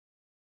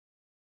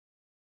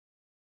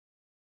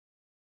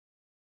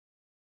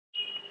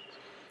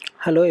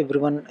Hello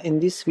everyone, in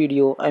this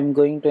video I'm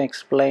going to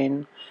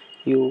explain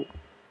you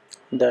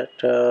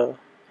that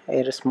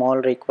a small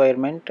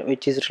requirement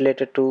which is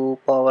related to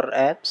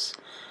PowerApps.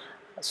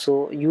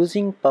 So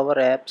using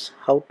PowerApps,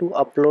 how to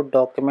upload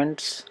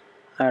documents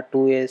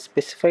to a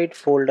specified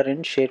folder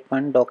in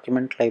SharePoint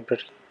document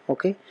library.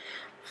 Okay,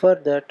 for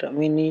that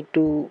we need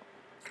to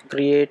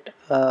create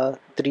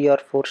 3 or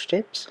 4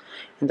 steps.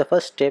 In the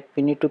first step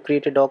we need to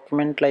create a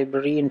document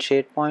library in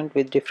SharePoint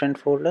with different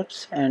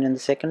folders, and in the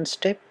second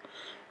step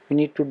we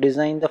need to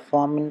design the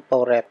form in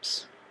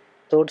PowerApps.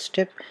 Third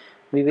step,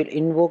 we will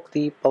invoke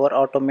the Power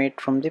Automate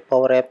from the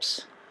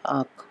PowerApps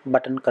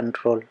button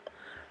control.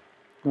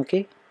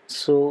 Okay,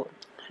 so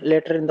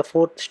later in the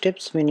fourth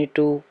steps we need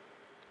to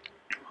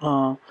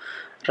uh,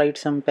 write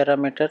some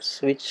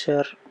parameters which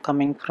are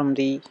coming from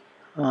the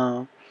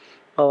uh,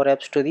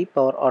 PowerApps to the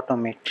Power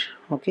Automate.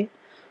 Okay,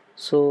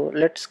 so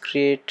let's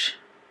create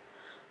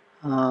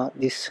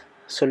this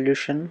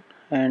solution,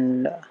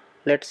 and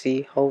let's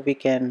see how we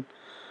can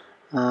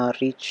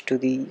reach to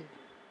the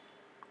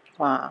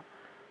uh,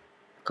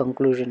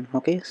 conclusion.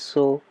 Okay,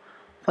 so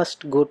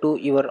first go to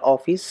your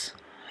office,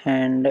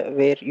 and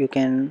where you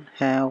can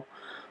have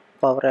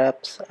Power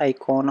Apps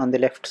icon on the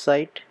left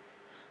side.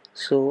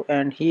 So,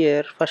 and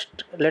here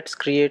first let's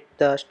create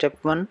the step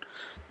 1,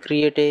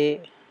 create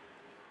a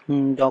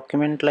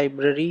document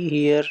library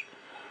here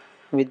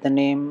with the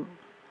name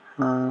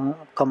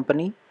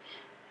company,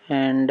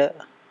 and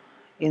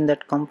in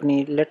that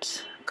company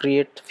let's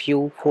create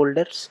few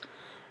folders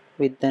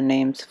with the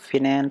names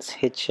finance,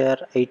 HR,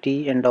 IT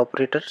and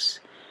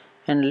operators,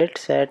 and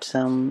let's add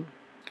some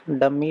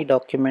dummy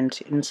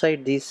documents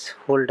inside these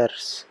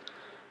folders,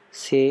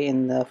 say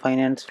in the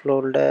finance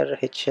folder,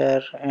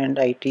 HR and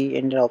IT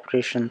and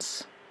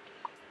operations.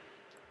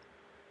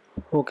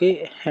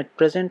 Okay, at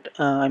present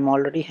I'm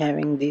already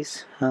having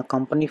this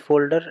company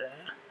folder,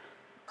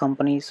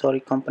 company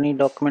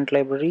document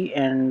library,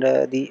 and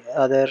the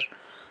other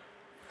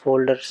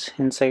folders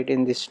inside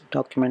in this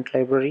document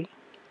library.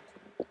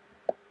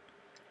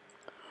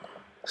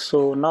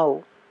 So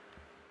now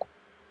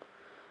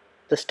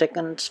the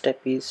second step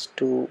is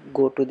to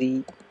go to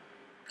the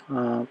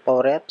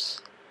Power Apps,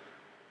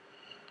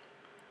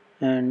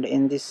 and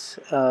in this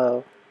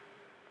Power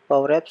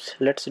Apps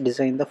let's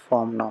design the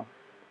form now.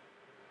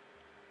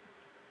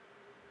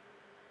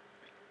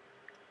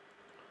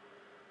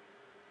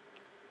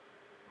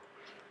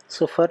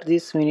 So for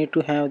this we need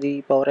to have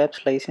the Power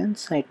Apps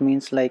license. It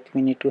means like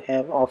we need to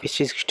have Office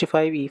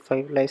 365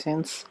 E5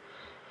 license.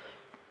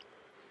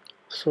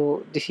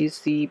 So this is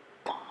the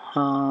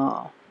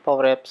Power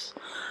Apps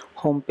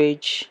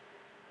homepage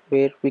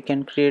where we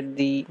can create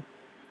the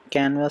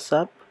canvas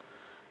app,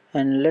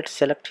 and let's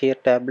select here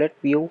tablet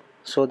view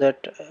so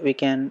that we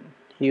can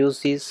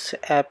use this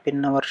app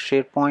in our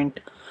SharePoint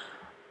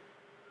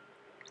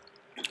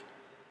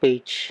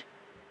page.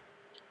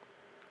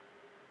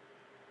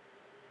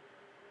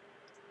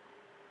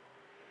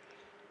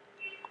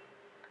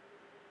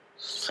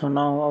 So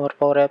now our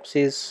Power Apps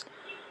is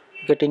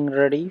getting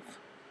ready.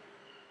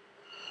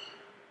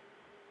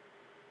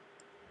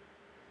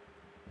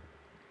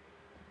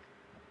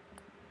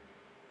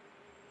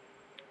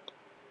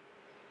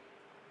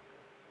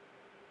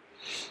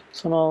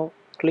 So now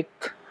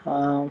click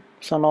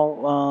so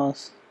now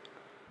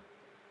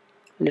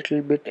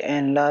little bit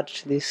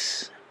enlarge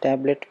this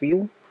tablet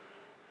view,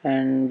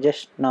 and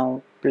just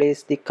now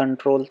place the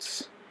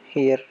controls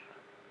here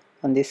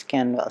on this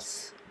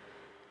canvas.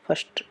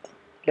 First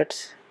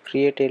let's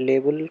create a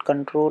label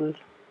control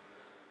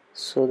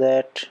so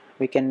that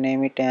we can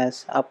name it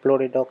as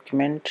upload a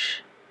document.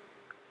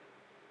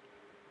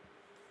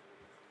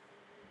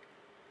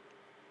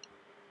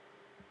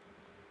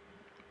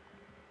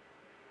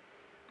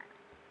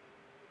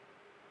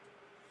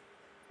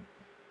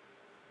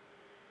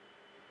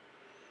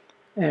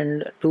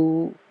 And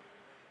to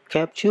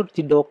capture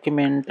the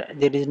document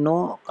there is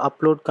no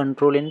upload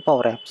control in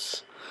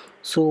PowerApps.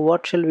 So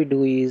what shall we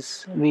do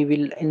is we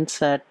will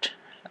insert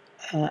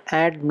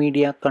add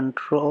media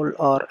control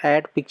or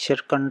add picture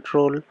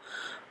control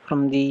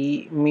from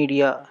the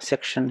media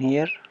section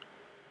here,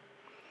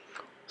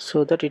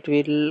 so that it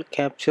will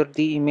capture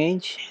the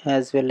image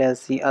as well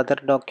as the other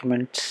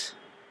documents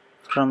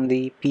from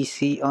the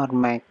PC or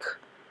Mac.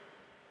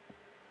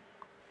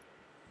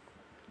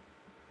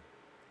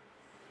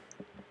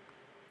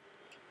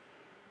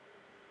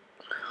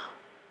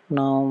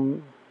 Now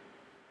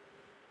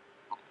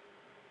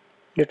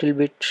little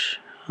bit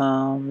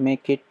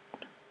make it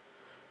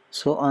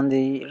so on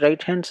the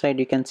right hand side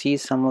you can see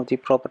some of the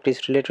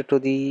properties related to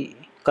the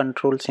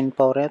controls in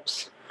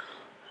PowerApps.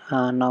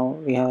 Now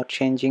we are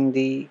changing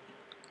the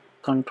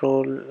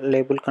control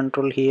label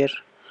control here.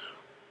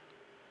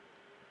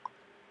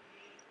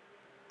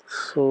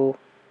 So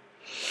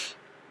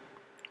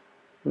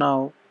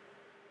now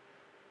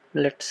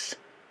let's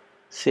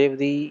save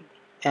the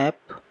app.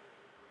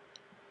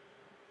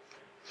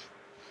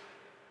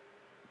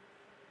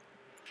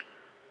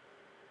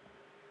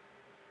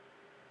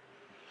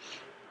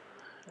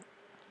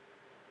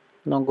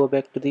 Now go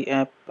back to the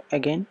app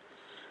again,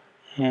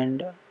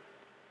 and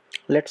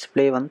Let's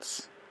play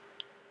once.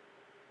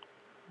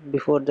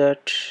 Before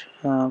that,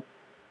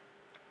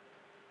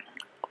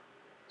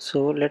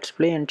 so let's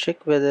play and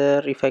check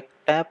whether if I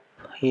tap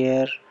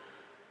here,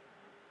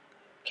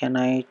 can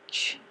I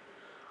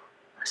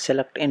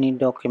select any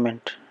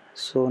document.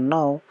 So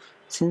now,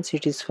 since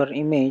it is for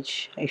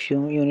image, if you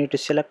need to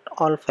select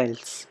all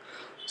files,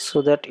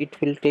 so that it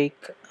will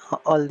take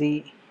all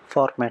the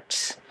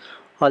formats,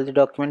 all the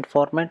document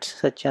formats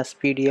such as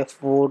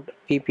PDF, Word,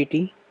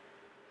 PPT.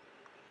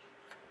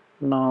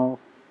 Now,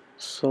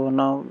 so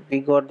now we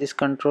got this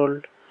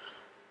controlled,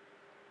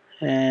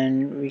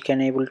 and we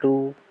can able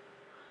to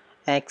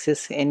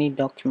access any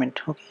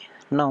document. Okay,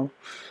 now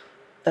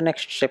the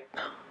next step.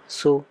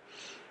 So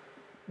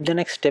the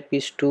next step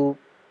is to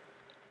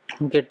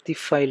get the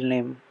file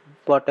name.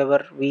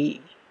 Whatever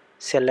we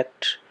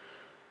select,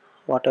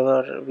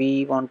 whatever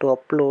we want to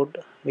upload,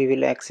 we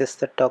will access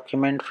the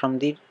document from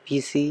the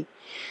PC.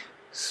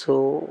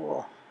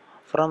 So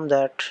from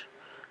that,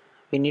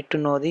 we need to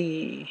know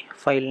the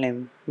file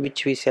name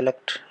which we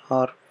select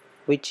or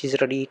which is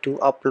ready to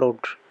upload.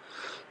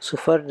 So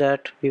for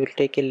that, we will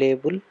take a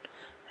label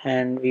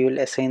and we will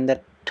assign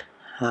that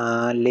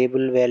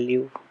label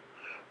value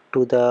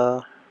to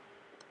the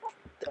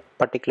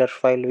particular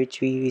file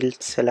which we will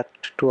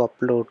select to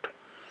upload.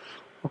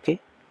 Okay,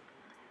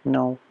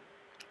 now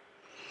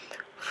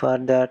for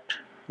that,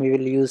 we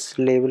will use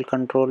label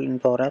control in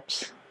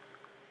PowerApps.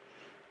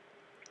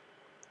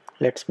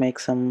 Let's make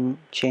some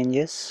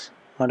changes,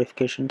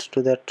 modifications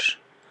to that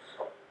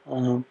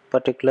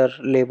particular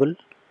label.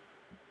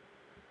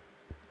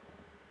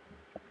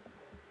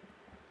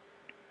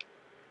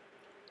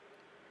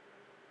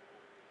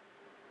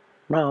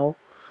 Now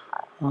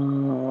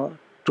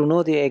to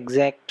know the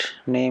exact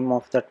name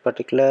of that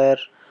particular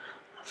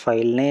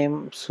file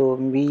name, so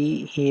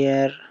we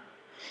here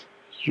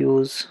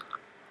use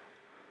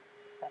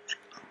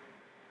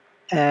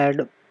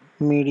add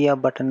media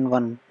button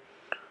 1.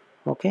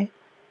 Okay,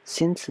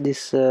 since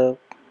this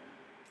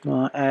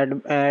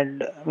add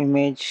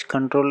image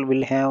control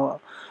will have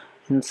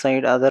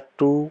inside other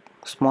two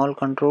small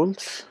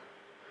controls,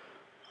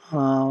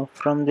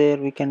 from there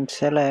we can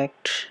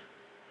select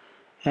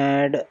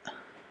add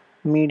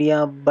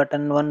media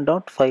button 1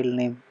 dot file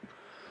name,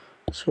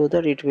 so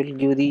that it will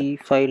give the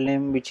file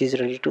name which is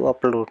ready to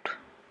upload.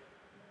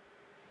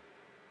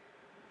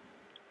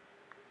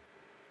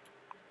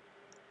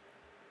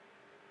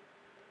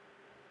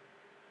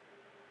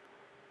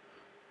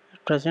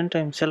 At present, I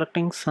am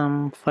selecting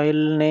some file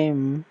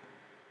name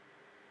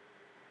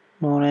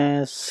known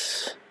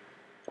as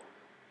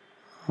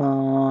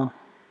uh,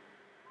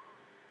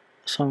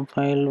 some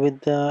file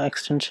with the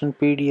extension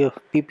PDF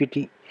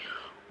PPT.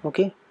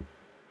 Okay,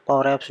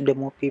 PowerApps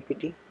demo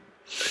PPT.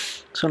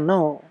 So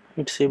now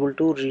it's able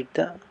to read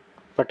the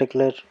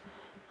particular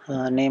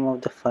name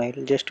of the file.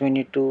 Just we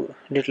need to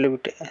little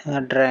bit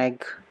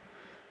drag.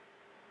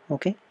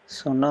 Okay,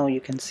 so now you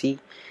can see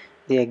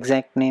the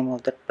exact name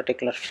of that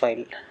particular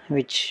file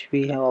which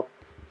we have,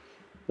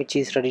 which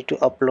is ready to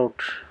upload,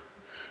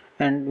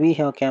 and we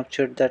have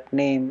captured that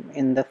name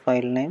in the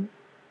file name.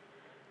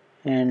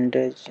 And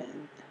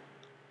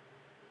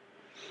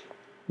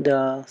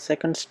the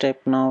second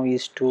step now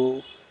is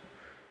to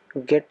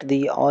get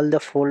the all the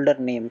folder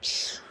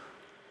names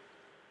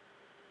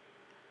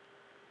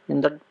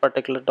in that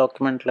particular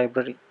document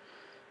library.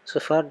 So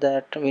for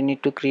that, we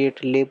need to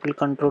create a label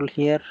control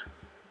here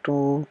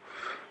to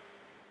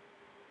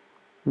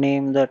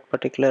name that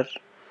particular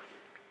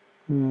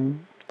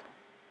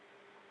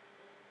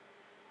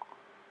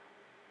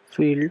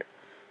field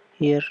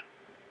here.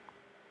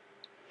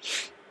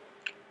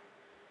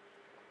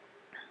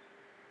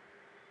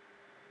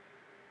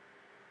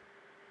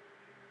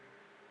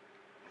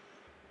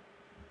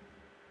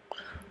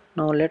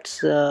 Now let's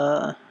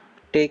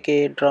take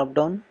a drop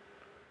down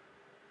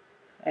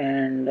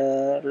and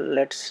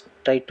let's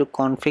try to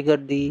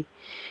configure the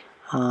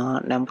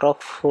number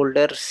of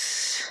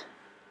folders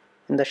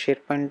in the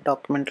SharePoint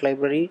document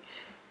library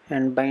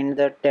and bind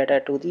that data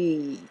to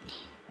the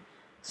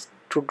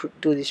to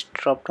this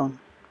drop down.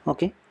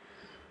 Okay,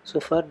 so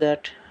for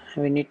that,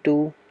 we need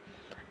to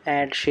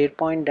add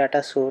SharePoint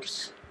data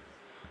source,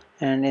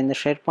 and in the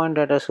SharePoint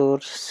data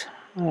source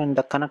and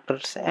the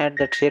connectors, add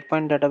that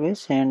SharePoint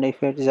database, and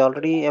if it is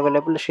already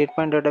available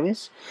SharePoint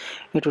database,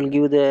 it will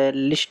give the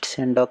lists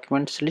and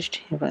documents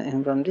list.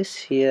 And from this,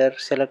 here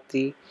select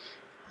the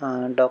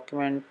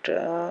document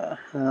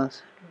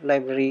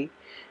library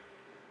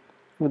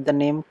with the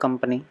name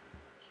company.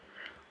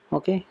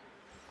 Okay,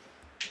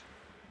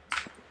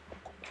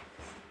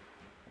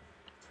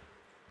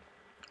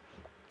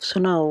 so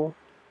now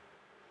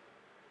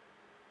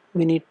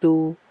we need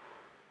to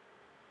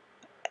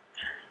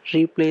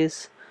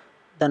replace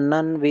the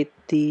none with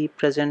the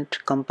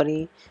present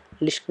company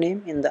list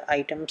name in the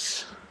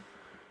items,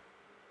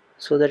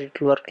 so that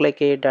it will work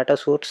like a data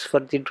source for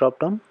the drop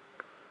down.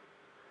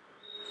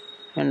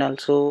 And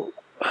also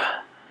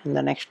in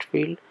the next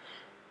field,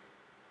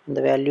 in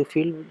the value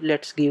field,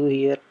 let's give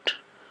here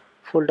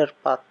folder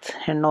path.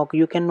 And now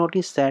you can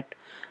notice that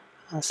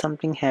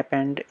something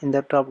happened in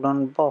the drop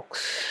down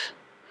box.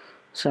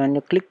 So when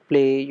you click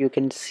play, you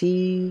can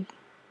see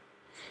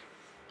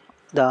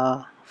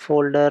the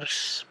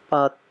folders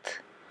path.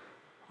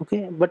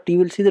 Okay, but you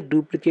will see the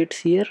duplicates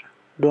here.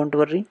 Don't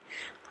worry,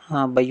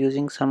 by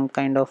using some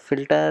kind of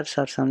filters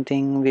or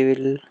something, we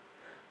will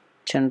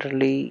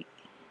generally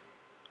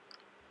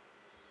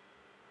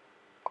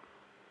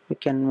we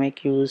can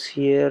make use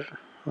here.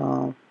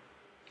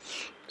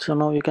 So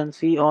now you can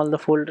see all the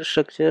folder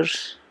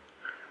structures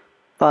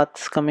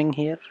paths coming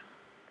here.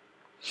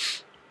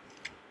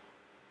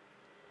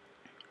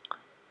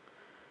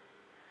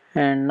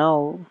 And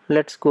now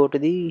let's go to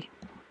the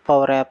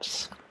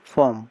PowerApps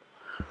form,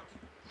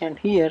 and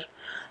here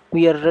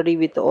we are ready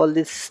with all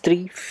these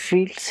three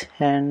fields,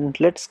 and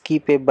let's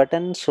keep a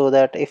button so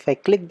that if I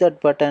click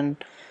that button,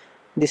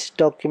 this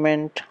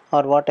document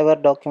or whatever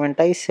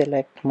document I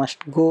select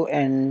must go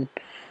and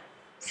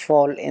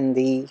fall in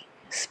the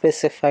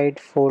specified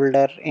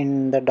folder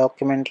in the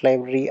document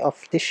library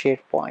of the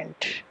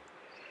SharePoint.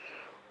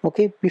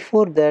 Okay,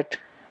 before that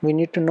we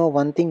need to know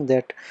one thing,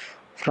 that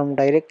from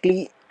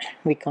directly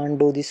we can't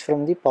do this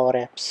from the Power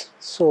Apps,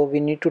 so we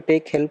need to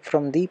take help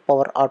from the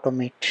Power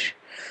Automate.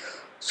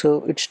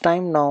 So it's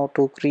time now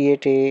to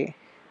create a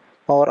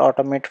Power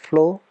Automate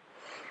flow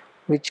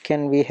which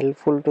can be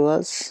helpful to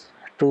us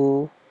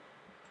to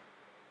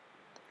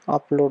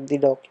upload the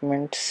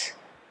documents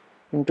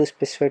into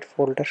specified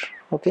folder.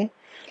 Okay,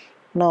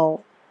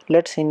 now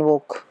let's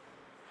invoke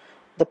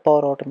the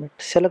Power Automate.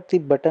 Select the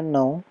button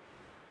now.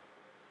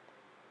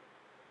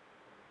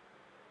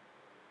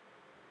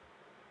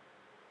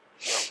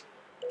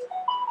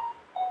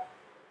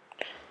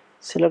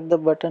 Select the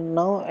button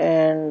now,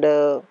 and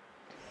on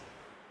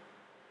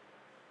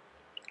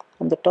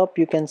the top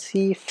you can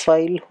see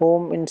file,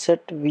 home,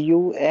 insert,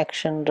 view,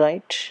 action,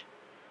 right?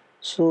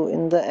 So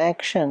in the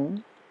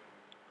action,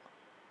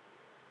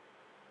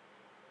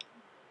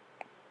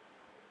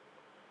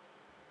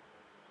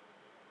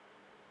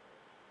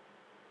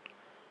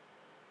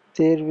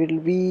 there will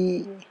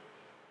be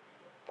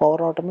Power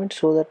Automate,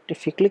 so that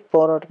if you click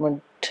Power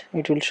Automate,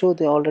 it will show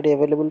the already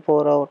available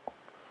Power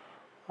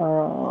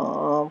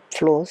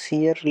flows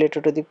here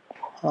related to the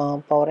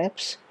Power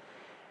Apps.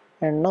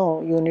 And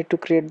now you need to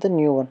create the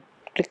new one.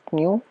 Click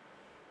new,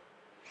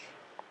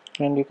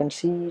 and you can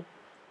see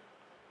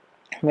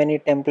many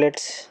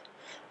templates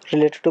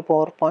related to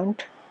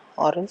PowerPoint,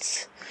 or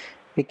else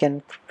we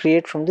can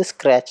create from the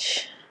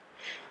scratch.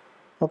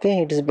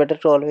 Okay, it is better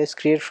to always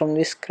create from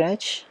the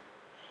scratch.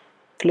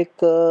 Click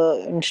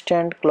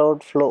instant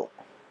cloud flow.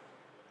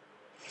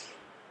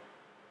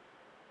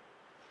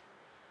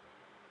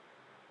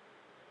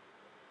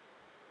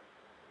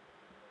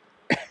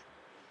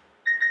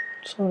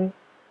 Sorry.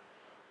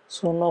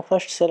 So now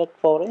first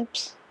select Power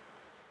Apps.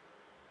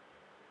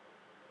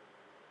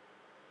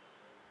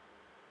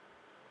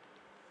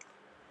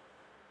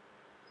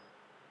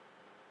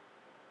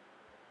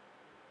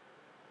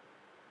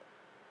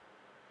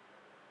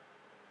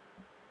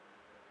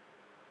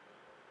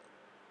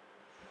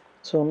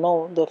 So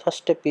now the first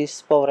step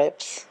is Power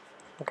Apps.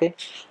 Okay,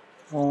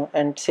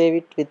 and save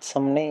it with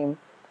some name,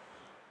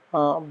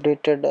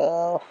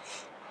 updated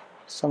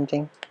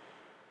something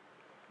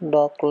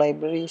doc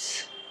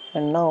libraries.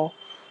 And now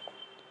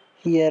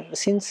here,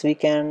 since we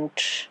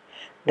can't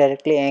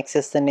directly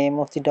access the name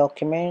of the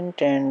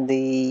document and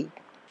the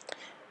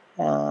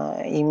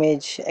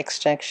image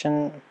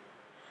extraction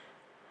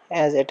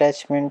as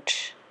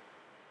attachment,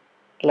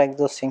 like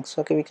those things,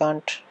 okay, we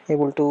can't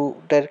able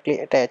to directly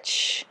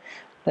attach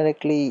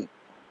directly,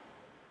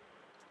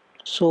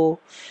 so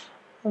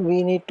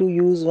we need to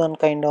use one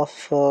kind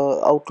of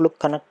Outlook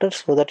connector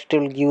so that it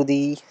will give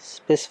the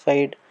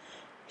specified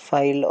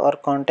file or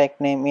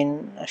contact name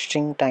in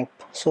string type.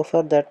 So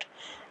for that,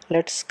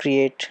 let's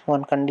create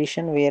one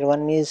condition where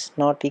 1 is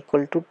not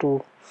equal to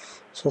 2.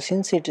 So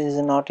since it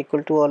is not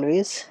equal to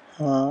always,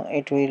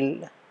 it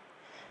will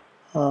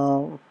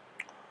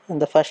in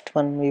the first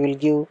one we will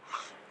give,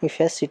 if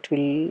yes, it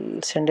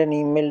will send an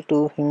email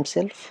to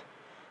himself,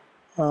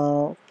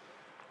 uh,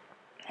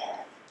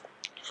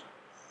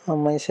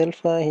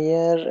 myself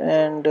here,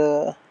 and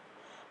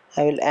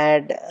I will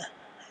add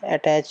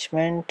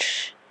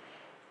attachment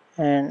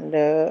and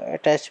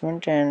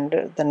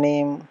the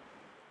name.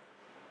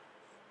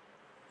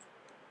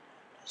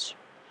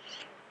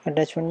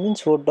 Attachment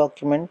means Word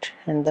document,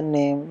 and the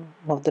name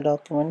of the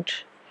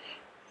document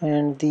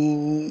and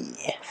the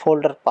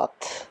folder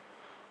path.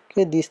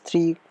 Okay, these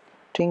three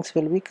things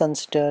will be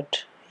considered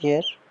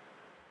here.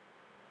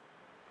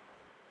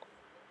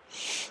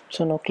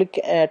 So now click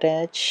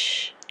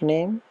attach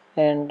name,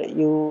 and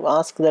you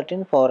ask that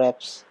in Power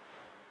Apps.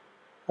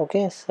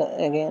 Okay, so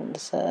again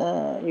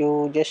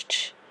you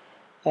just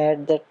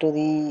add that to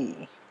the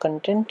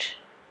content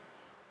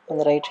on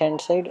the right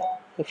hand side.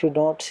 If you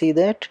don't see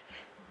that,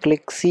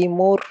 click see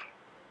more,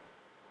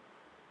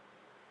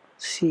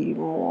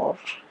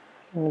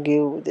 and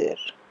give there,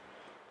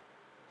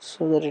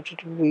 so that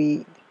it will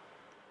be.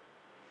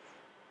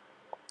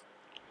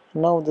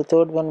 Now the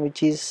third one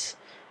which is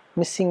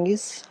missing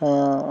is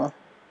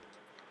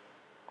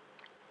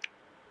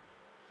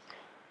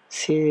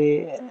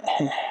see,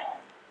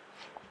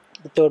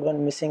 the third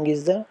one missing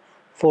is the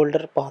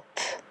folder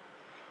path.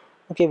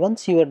 Okay,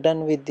 once you are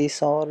done with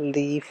this all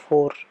the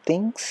four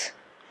things,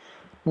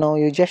 now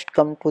you just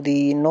come to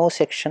the no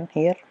section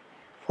here,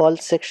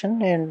 false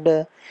section,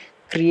 and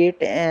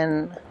create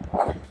an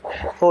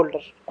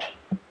folder.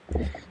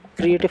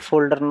 Create a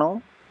folder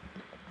now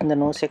in the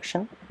no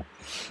section.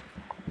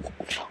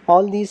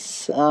 All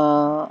these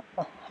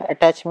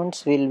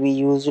attachments will be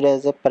used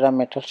as a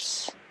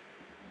parameters.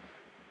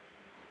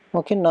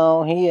 Okay,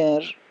 now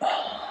here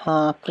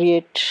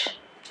create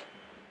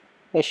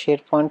a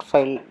SharePoint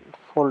file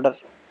folder.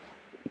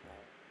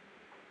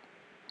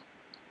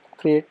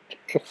 Create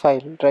a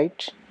file,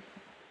 right?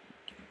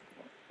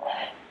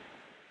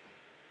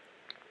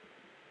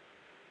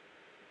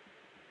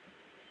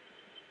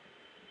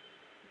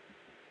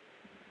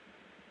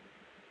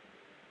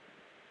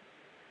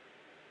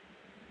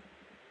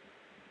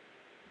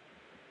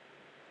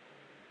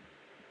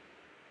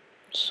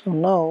 So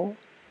now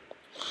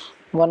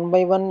one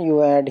by one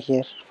you add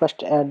here.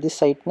 First add the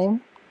site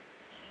name,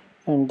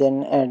 and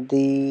then add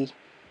the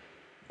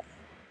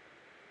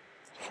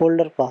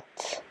folder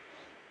path,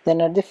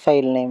 then add the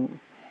file name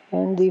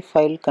and the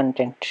file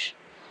content.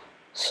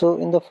 So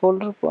in the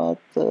folder path,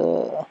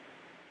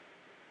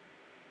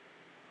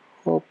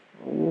 hope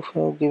you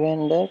have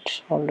given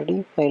that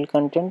already, file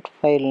content,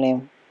 file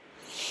name.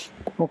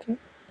 Okay,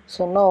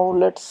 so now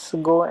let's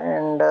go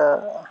and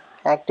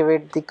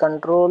activate the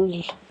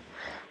control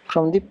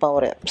from the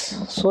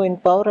PowerApps. So in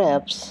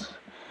PowerApps,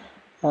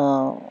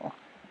 uh,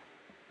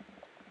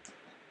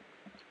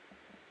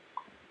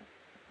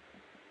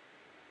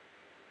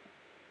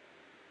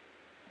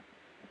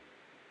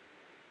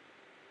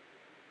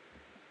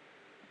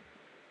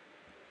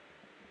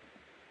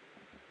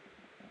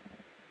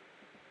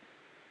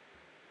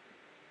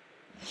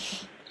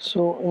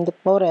 so in the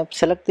PowerApp,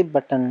 select the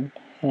button,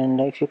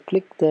 and if you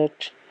click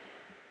that,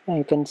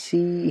 you can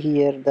see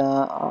here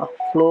the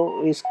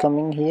flow is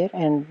coming here,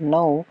 and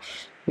now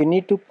we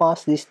need to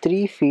pass these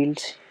three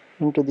fields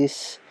into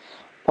this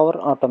Power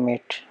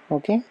Automate.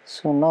 Okay,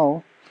 so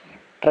now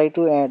try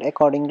to add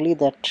accordingly,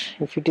 that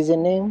if it is a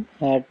name,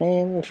 add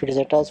name; if it is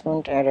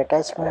attachment, add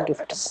attachment;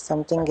 if it is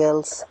something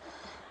else,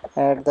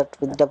 add that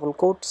with double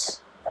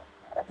quotes.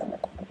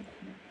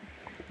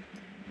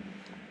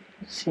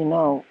 See,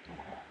 now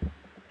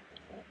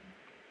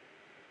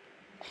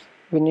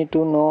we need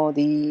to know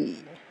the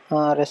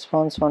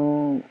response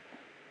one.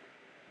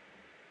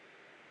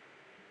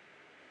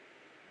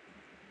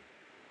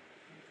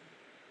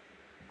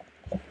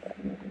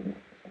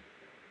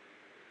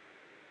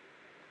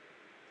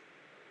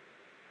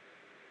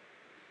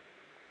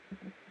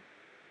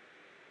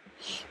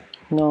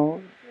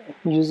 Now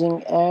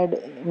using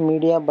add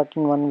media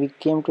button one, we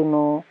came to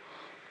know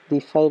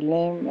the file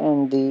name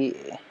and the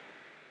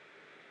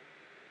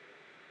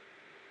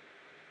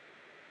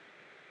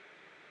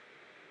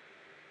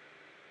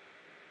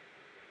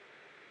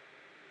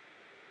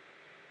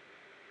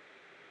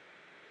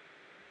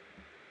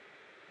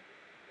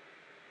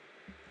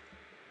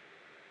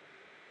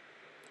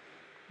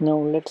now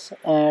let's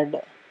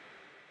add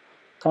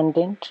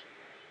content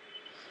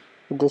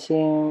with the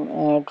same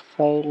add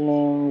file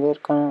name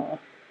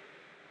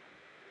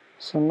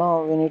so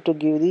now we need to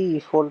give the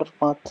folder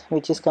path,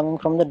 which is coming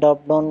from the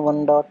drop down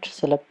one dot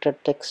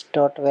selected text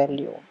dot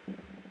value.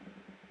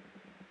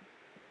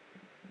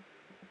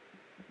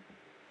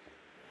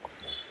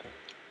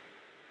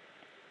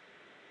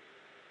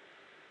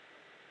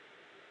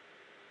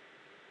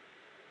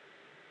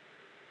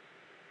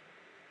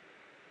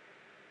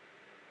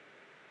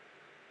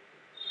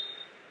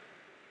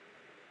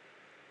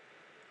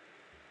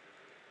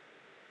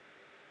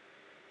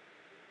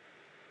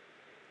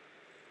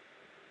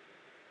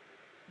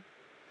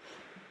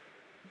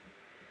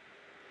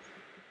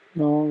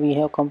 Now we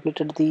have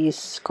completed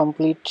these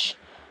complete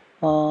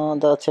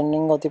the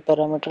sending of the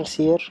parameters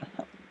here.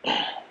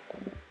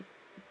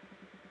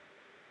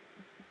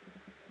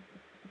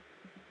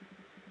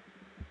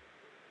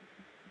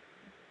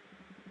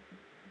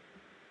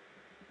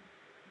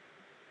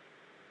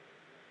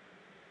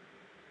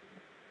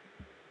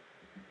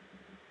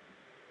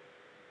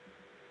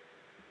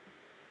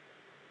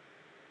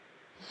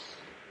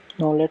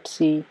 Now let's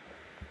see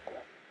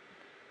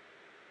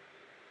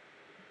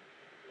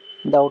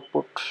the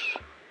output.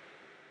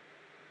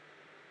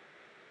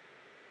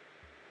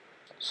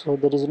 So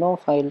there is no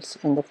files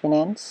in the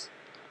finance,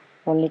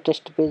 only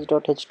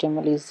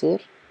testpage.html is there.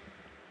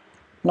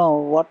 Now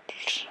what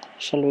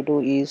shall we do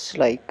is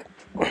like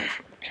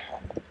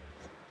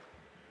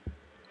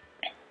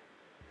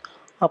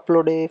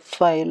upload a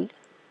file,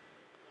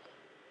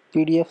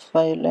 PDF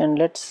file, and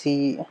let's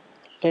see,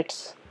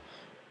 let's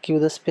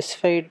give the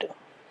specified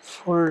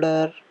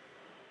folder,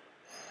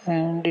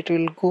 and it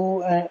will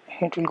go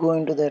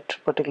into that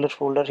particular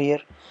folder here,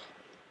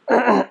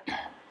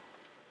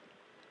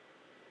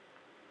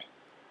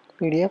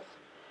 PDF,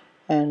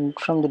 and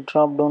from the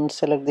drop down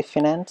select the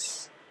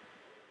finance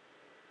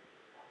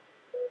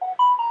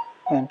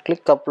and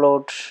click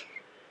upload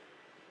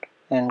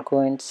and go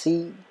and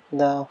see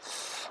the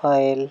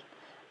file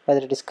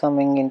whether it is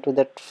coming into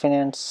that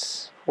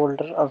finance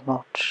folder or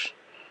not.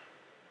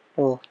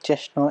 Oh,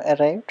 just now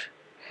arrived.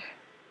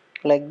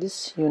 Like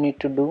this you need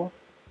to do,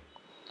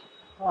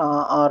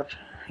 or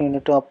you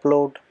need to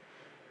upload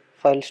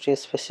files to a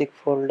specific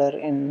folder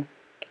in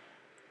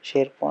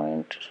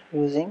SharePoint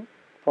using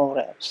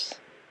PowerApps.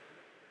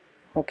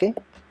 Okay,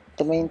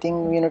 the main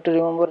thing we need to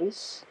remember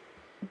is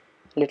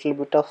little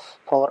bit of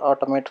Power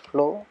Automate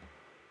flow,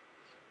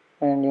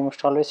 and you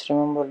must always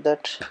remember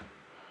that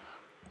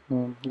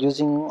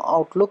using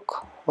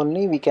Outlook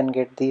only we can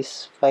get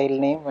this file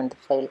name and the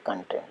file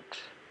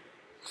content.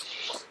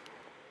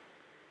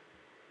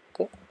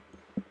 Okay,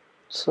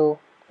 so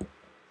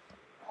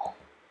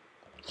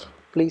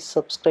please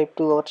subscribe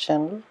to our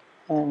channel,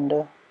 and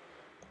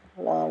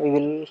we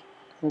will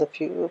in the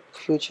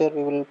future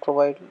we will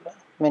provide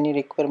many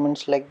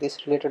requirements like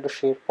this related to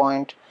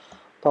SharePoint,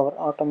 Power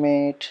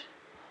Automate,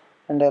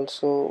 and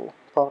also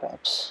Power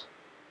Apps.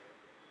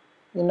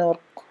 In our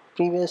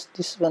previous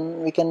this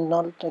one we can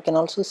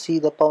also see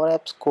the Power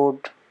Apps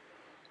code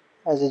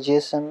as a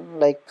JSON,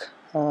 like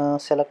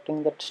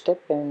selecting that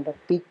step, and the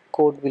peak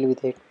code will be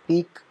there.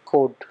 Peak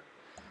code,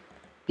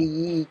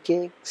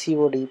 PEEK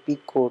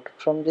peak code.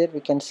 From there we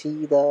can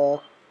see the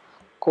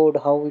code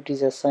how it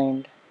is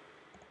assigned,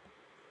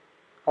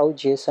 how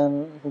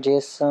JSON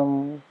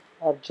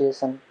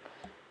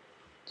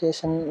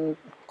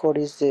code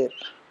is there.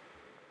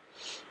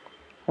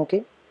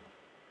 Okay,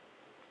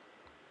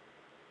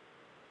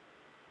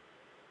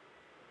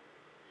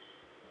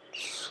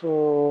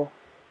 so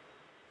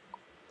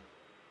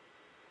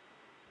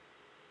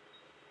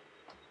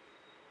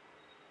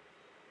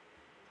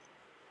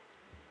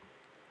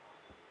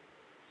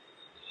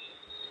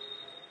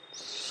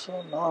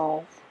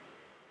now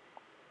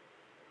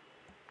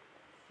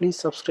please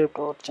subscribe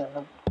to our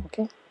channel.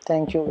 Okay,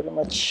 thank you very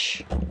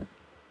much.